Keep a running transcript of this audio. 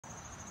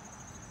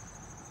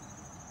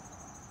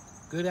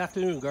Good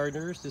afternoon,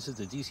 gardeners. This is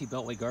the DC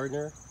Beltway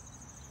Gardener.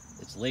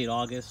 It's late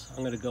August. I'm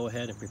going to go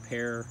ahead and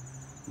prepare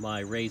my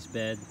raised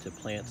bed to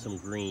plant some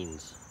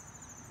greens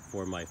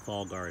for my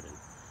fall garden.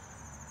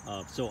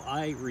 So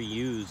I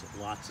reuse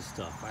lots of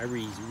stuff. I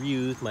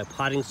reused my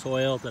potting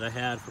soil that I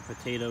had for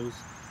potatoes.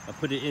 I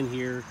put it in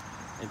here,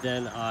 and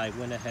then I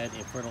went ahead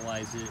and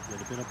fertilized it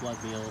with a bit of blood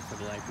meal for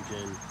the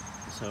nitrogen.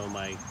 So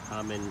my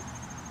common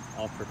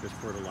all-purpose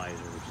fertilizer,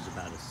 which is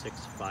about a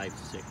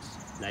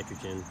 6-5-6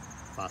 nitrogen,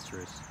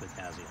 phosphorus,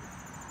 potassium.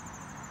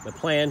 The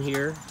plan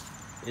here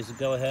is to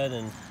go ahead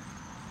and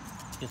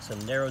get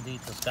some Nero di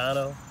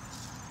Toscano,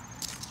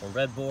 some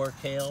red boar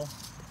kale,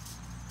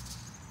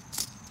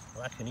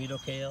 Lacanito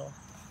kale,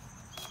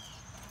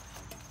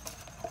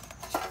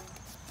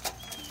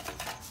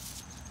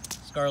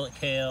 scarlet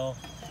kale.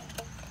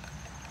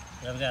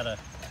 And I've got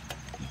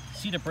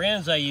see the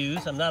brands I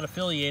use. I'm not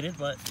affiliated,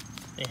 but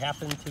they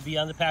happen to be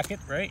on the packet,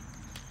 right?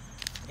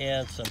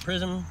 And some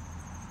Prism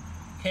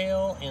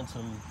kale and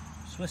some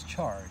Swiss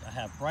chard. I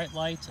have Bright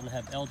Lights and I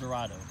have El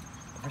Dorado.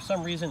 And for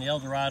some reason, the El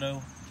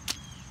Dorado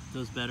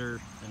does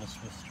better than a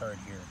Swiss chard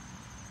here.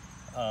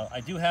 I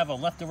do have a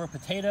leftover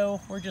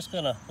potato. We're just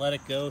gonna let it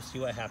go, see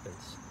what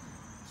happens.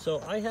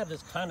 So I have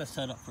this kind of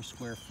set up for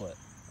square foot.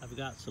 I've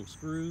got some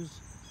screws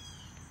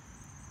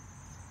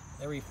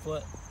every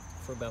foot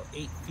for about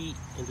 8 feet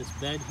in this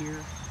bed here.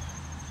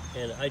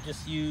 And I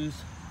just use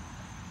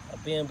a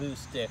bamboo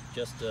stick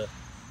just to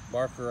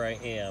mark where I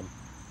am.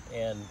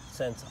 And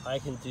since I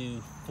can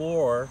do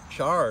 4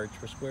 charge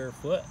per square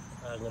foot,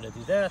 I'm going to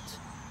do that.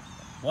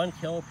 1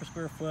 kilo per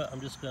square foot.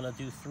 I'm just going to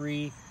do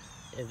 3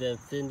 and then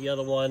thin the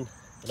other one.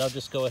 And I'll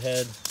just go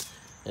ahead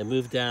and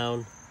move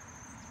down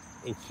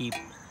and keep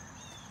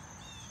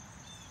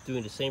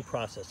doing the same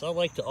process. I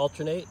like to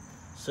alternate.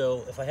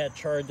 So if I had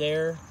chard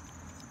there,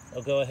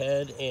 I'll go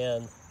ahead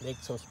and make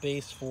some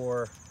space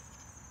for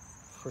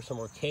some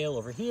more kale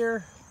over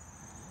here.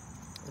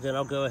 And then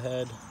I'll go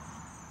ahead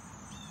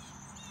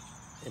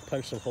and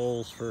punch some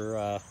holes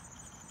for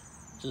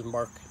just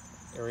mark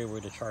area where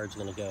the chard's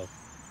going to go.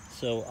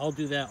 So I'll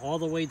do that all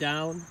the way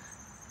down,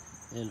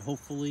 and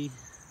hopefully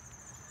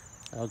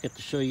I'll get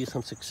to show you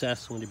some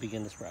success when we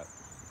begin this route.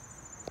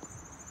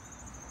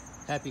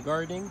 Happy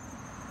gardening.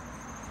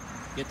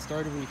 Get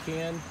started when you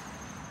can.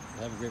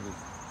 Have a great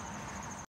week.